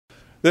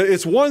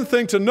It's one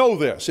thing to know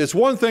this. It's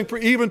one thing for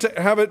even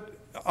to have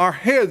our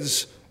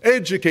heads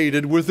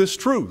educated with this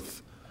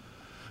truth.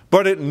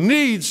 But it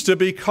needs to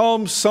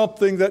become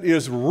something that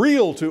is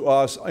real to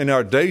us in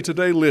our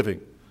day-to-day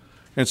living.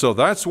 And so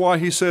that's why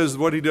he says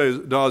what he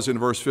does in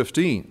verse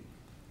 15.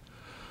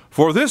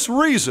 For this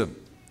reason,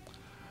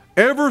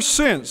 ever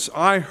since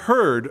I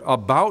heard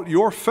about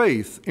your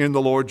faith in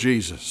the Lord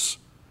Jesus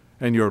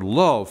and your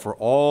love for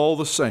all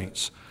the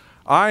saints,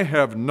 I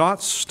have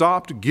not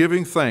stopped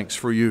giving thanks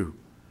for you.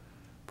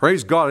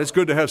 Praise God. It's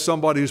good to have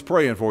somebody who's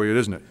praying for you,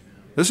 isn't it?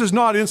 This is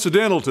not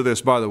incidental to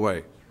this, by the way.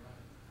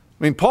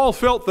 I mean, Paul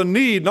felt the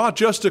need not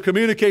just to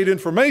communicate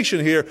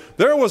information here.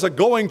 There was a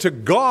going to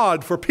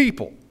God for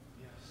people.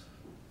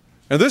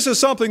 And this is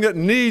something that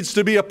needs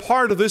to be a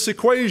part of this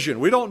equation.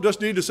 We don't just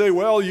need to say,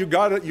 well, you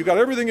got it, you got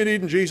everything you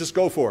need in Jesus,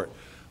 go for it.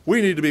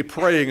 We need to be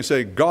praying and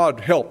say, God,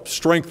 help,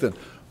 strengthen.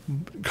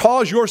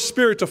 Cause your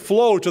Spirit to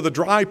flow to the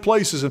dry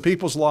places in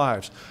people's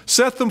lives.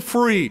 Set them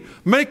free.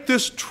 Make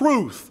this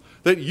truth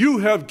that you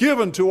have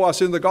given to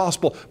us in the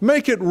gospel,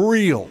 make it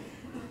real.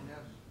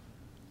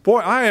 Boy,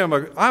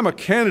 I'm a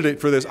candidate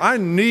for this. I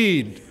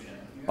need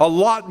a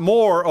lot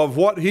more of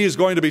what he's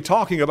going to be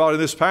talking about in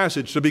this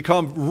passage to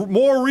become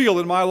more real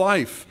in my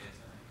life.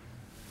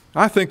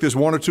 I think there's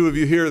one or two of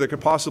you here that could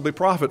possibly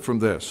profit from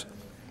this.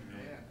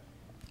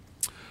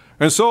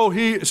 And so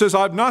he says,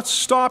 I've not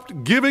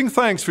stopped giving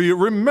thanks for you,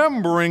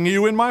 remembering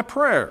you in my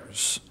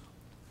prayers.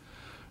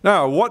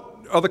 Now, what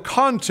are the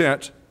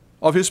content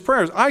of his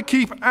prayers? I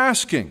keep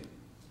asking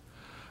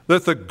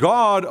that the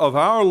God of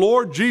our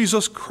Lord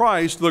Jesus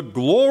Christ, the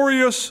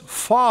glorious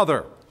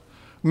Father,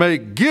 may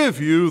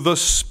give you the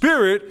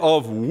spirit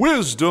of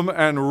wisdom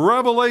and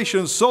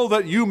revelation so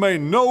that you may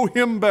know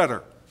him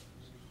better.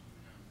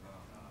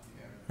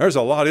 There's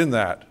a lot in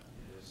that.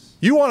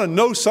 You want to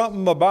know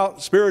something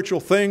about spiritual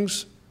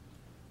things?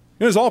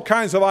 There's all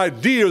kinds of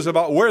ideas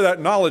about where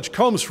that knowledge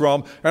comes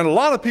from, and a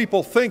lot of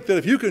people think that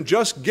if you can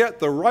just get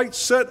the right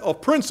set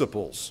of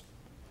principles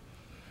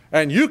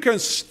and you can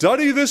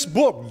study this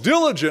book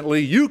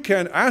diligently, you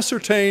can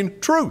ascertain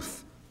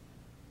truth.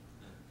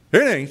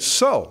 It ain't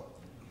so.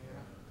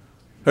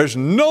 There's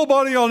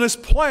nobody on this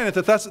planet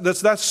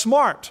that's that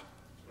smart.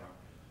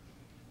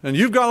 And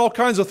you've got all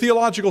kinds of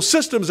theological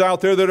systems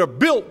out there that are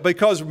built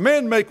because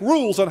men make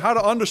rules on how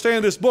to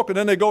understand this book, and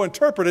then they go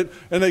interpret it,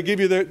 and they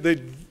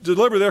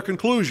deliver their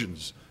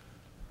conclusions.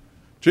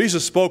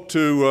 Jesus spoke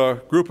to a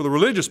group of the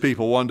religious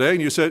people one day,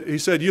 and he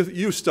said,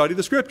 you study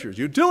the Scriptures.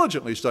 You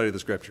diligently study the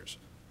Scriptures.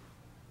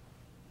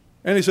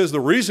 And he says, the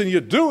reason you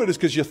do it is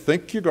because you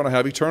think you're going to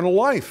have eternal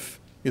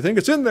life. You think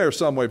it's in there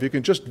somewhere if you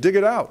can just dig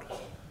it out.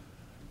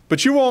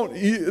 But you won't,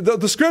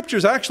 the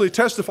Scriptures actually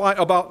testify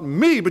about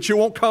me, but you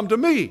won't come to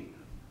me.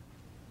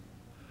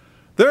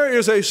 There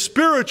is a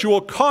spiritual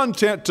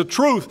content to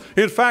truth.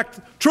 In fact,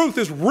 truth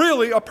is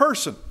really a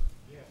person.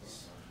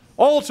 Yes.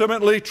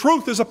 Ultimately,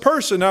 truth is a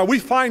person. Now, we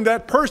find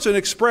that person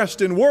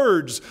expressed in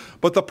words,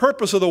 but the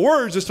purpose of the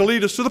words is to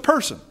lead us to the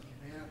person.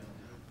 Amen.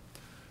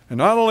 And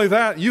not only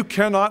that, you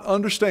cannot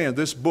understand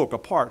this book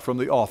apart from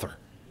the author.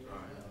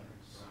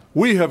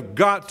 We have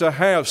got to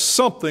have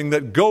something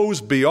that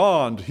goes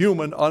beyond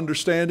human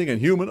understanding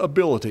and human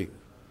ability.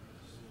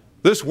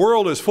 This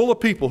world is full of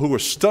people who will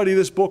study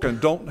this book and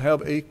don't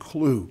have a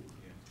clue.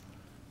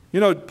 You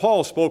know,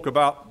 Paul spoke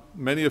about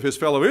many of his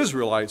fellow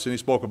Israelites, and he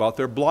spoke about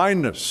their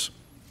blindness.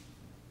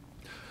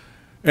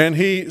 And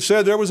he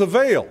said there was a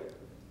veil.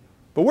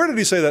 But where did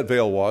he say that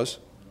veil was?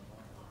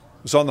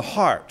 It was on the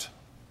heart.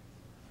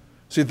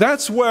 See,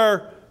 that's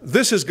where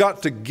this has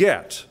got to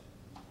get.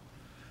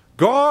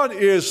 God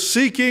is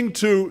seeking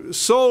to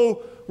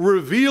so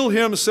reveal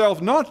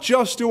himself not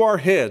just to our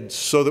heads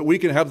so that we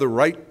can have the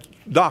right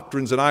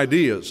doctrines and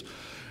ideas.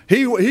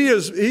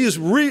 He's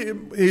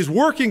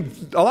working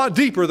a lot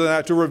deeper than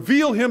that to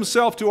reveal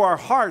himself to our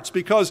hearts,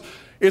 because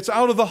it's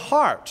out of the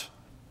heart.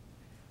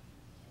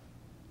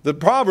 The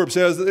proverb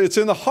says that it's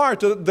in the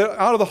heart,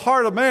 out of the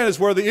heart of man is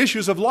where the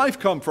issues of life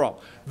come from.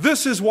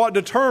 This is what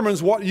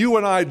determines what you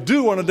and I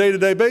do on a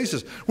day-to-day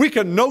basis. We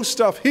can know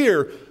stuff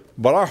here,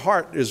 but our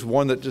heart is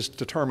one that just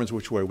determines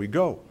which way we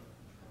go.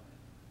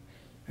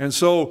 And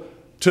so,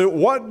 to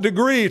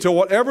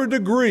whatever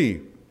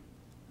degree,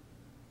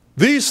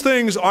 these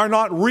things are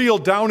not real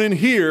down in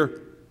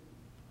here,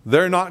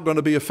 they're not going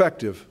to be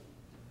effective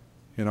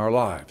in our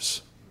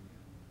lives.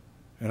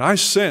 And I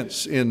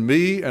sense in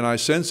me and I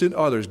sense in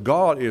others,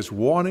 God is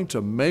wanting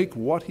to make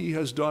what he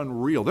has done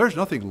real. There's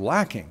nothing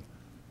lacking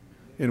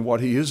in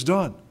what he has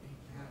done.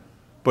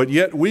 But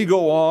yet we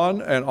go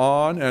on and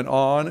on and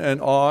on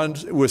and on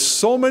with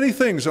so many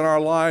things in our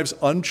lives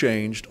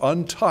unchanged,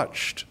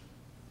 untouched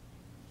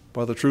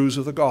by the truths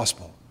of the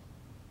gospel.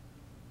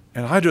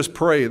 And I just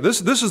pray,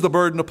 this is the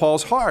burden of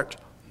Paul's heart.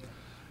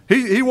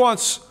 He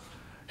wants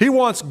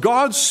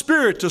God's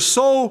Spirit to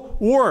so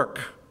work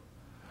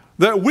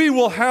that we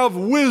will have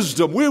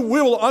wisdom. We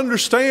will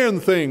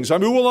understand things. I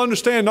mean, we'll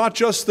understand not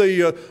just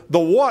the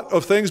what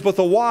of things, but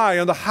the why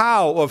and the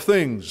how of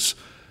things.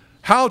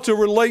 How to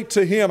relate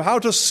to him, how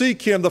to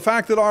seek him, the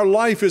fact that our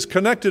life is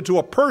connected to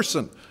a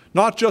person,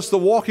 not just the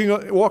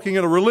walking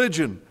in a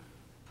religion.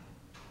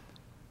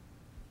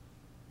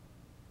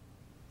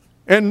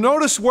 And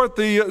notice what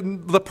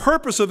the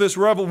purpose of this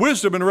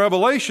wisdom and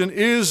revelation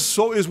is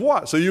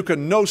what? So you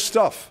can know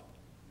stuff.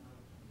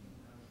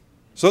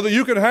 So that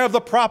you can have the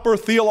proper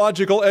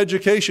theological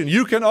education.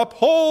 You can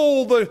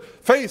uphold the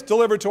faith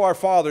delivered to our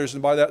fathers,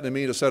 and by that they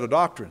mean a set of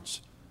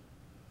doctrines.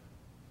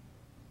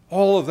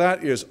 All of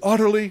that is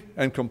utterly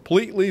and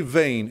completely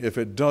vain if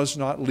it does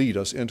not lead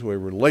us into a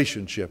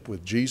relationship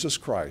with Jesus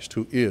Christ,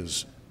 who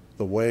is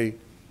the way,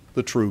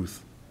 the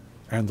truth,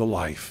 and the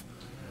life.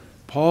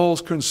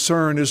 Paul's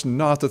concern is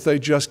not that they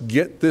just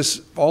get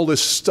all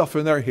this stuff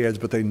in their heads,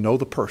 but they know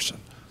the person.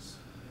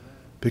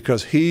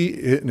 Because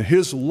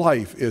his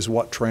life is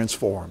what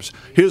transforms.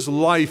 His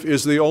life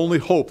is the only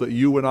hope that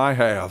you and I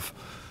have.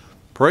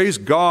 Praise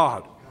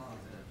God.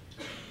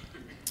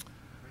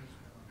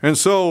 And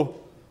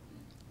so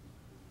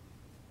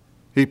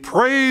he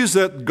prays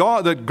that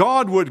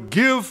God would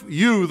give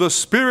you the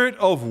spirit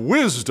of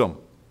wisdom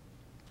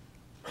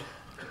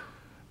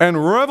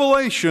and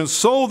revelation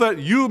so that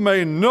you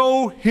may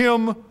know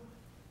Him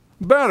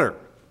better.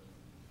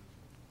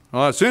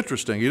 Well, that's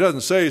interesting. He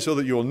doesn't say so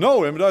that you'll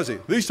know Him, does he?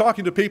 He's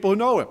talking to people who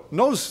know Him,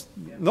 knows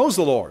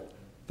the Lord.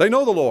 They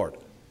know the Lord.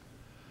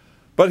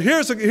 But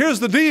here's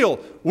the deal.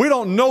 We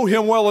don't know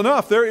Him well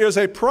enough. There is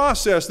a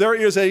process. There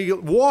is a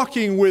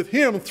walking with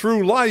Him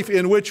through life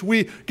in which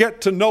we get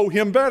to know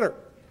Him better.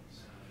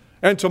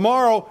 And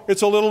tomorrow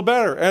it's a little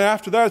better. And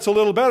after that it's a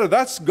little better.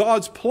 That's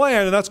God's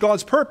plan and that's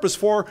God's purpose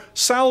for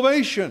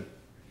salvation.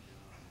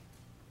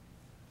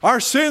 Our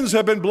sins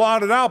have been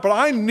blotted out, but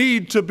I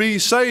need to be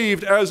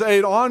saved as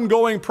an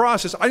ongoing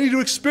process. I need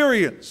to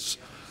experience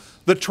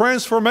the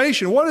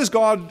transformation. What is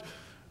God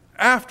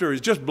after?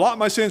 Is just blot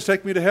my sins,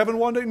 take me to heaven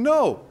one day?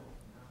 No.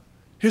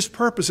 His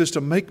purpose is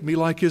to make me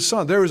like His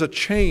Son. There is a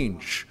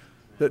change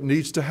that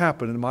needs to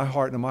happen in my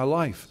heart and in my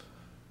life.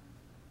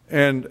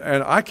 And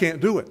I can't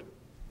do it.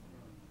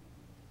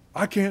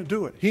 I can't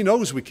do it. He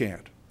knows we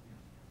can't.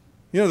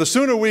 You know, the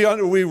sooner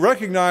we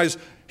recognize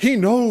He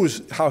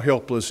knows how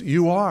helpless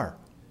you are.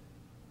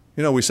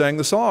 You know, we sang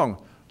the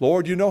song,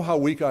 Lord, you know how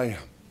weak I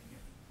am.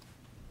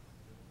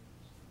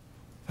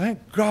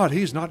 Thank God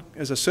He's not,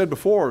 as I said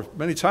before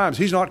many times,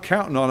 He's not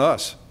counting on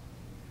us.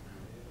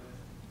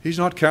 He's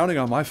not counting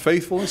on my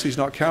faithfulness. He's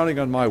not counting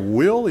on my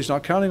will. He's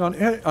not counting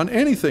on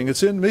anything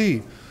that's in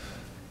me.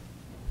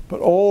 But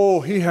oh,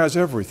 He has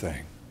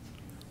everything.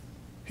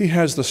 He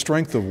has the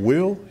strength of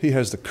will. He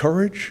has the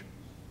courage.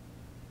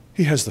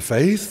 He has the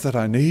faith that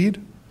I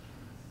need.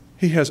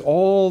 He has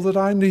all that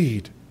I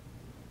need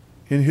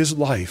in His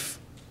life.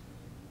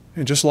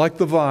 And just like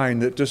the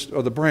vine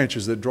or the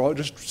branches that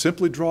just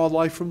simply draw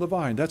life from the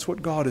vine, that's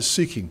what God is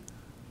seeking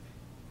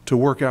to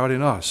work out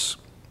in us.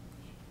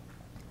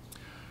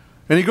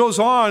 And he goes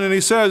on and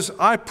he says,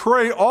 I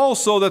pray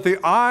also that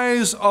the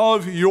eyes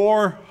of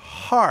your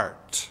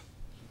heart.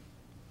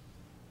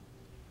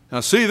 Now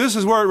see, this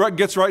is where it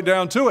gets right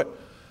down to it.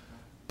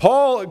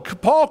 Paul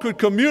could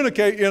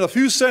communicate in a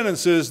few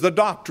sentences the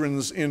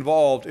doctrines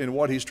involved in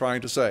what he's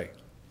trying to say.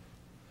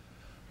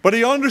 But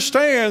he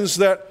understands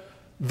that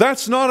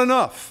that's not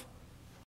enough.